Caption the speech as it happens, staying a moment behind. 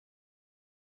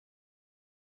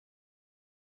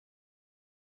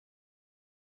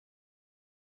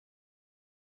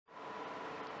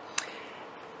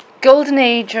Golden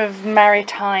Age of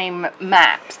Maritime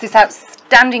Maps, this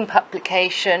outstanding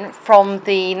publication from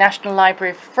the National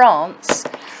Library of France,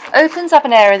 opens up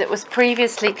an area that was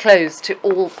previously closed to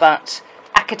all but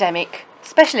academic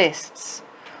specialists.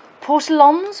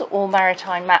 Portolans, or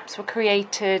maritime maps, were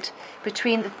created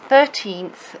between the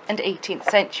 13th and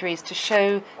 18th centuries to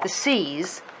show the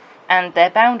seas and their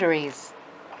boundaries.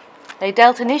 They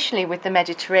dealt initially with the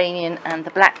Mediterranean and the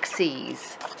Black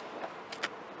Seas,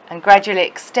 and gradually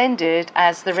extended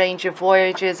as the range of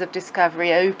voyages of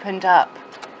discovery opened up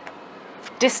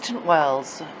distant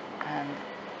worlds and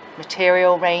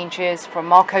material ranges from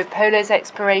Marco Polo's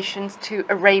explorations to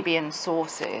Arabian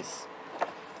sources.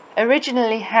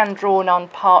 Originally hand-drawn on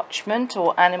parchment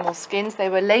or animal skins, they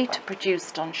were later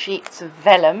produced on sheets of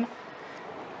vellum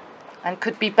and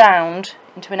could be bound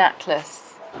into an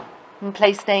atlas. And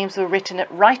place names were written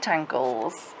at right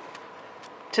angles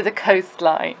to the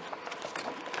coastline,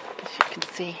 as you can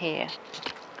see here.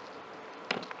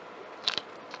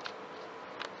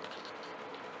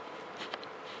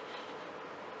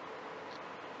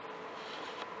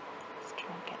 Let's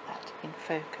try and get that in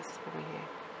focus for you.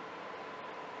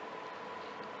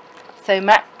 So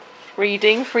map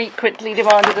reading frequently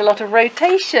demanded a lot of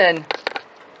rotation.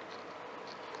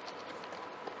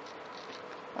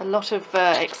 A lot of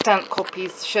extant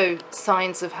copies show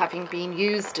signs of having been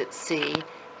used at sea,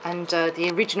 and the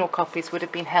original copies would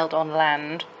have been held on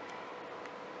land.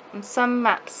 And some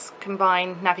maps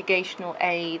combine navigational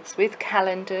aids with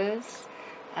calendars,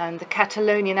 and the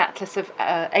Catalonian Atlas of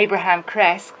Abraham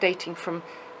Cresques, dating from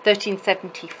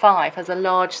 1375, has a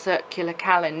large circular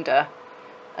calendar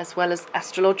as well as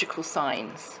astrological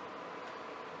signs.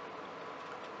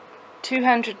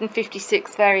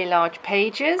 256 very large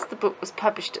pages. The book was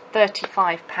published at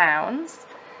 £35,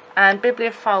 and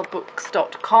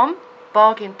bibliophilebooks.com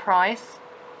bargain price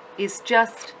is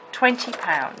just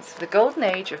 £20 for the Golden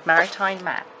Age of Maritime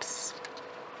Maps.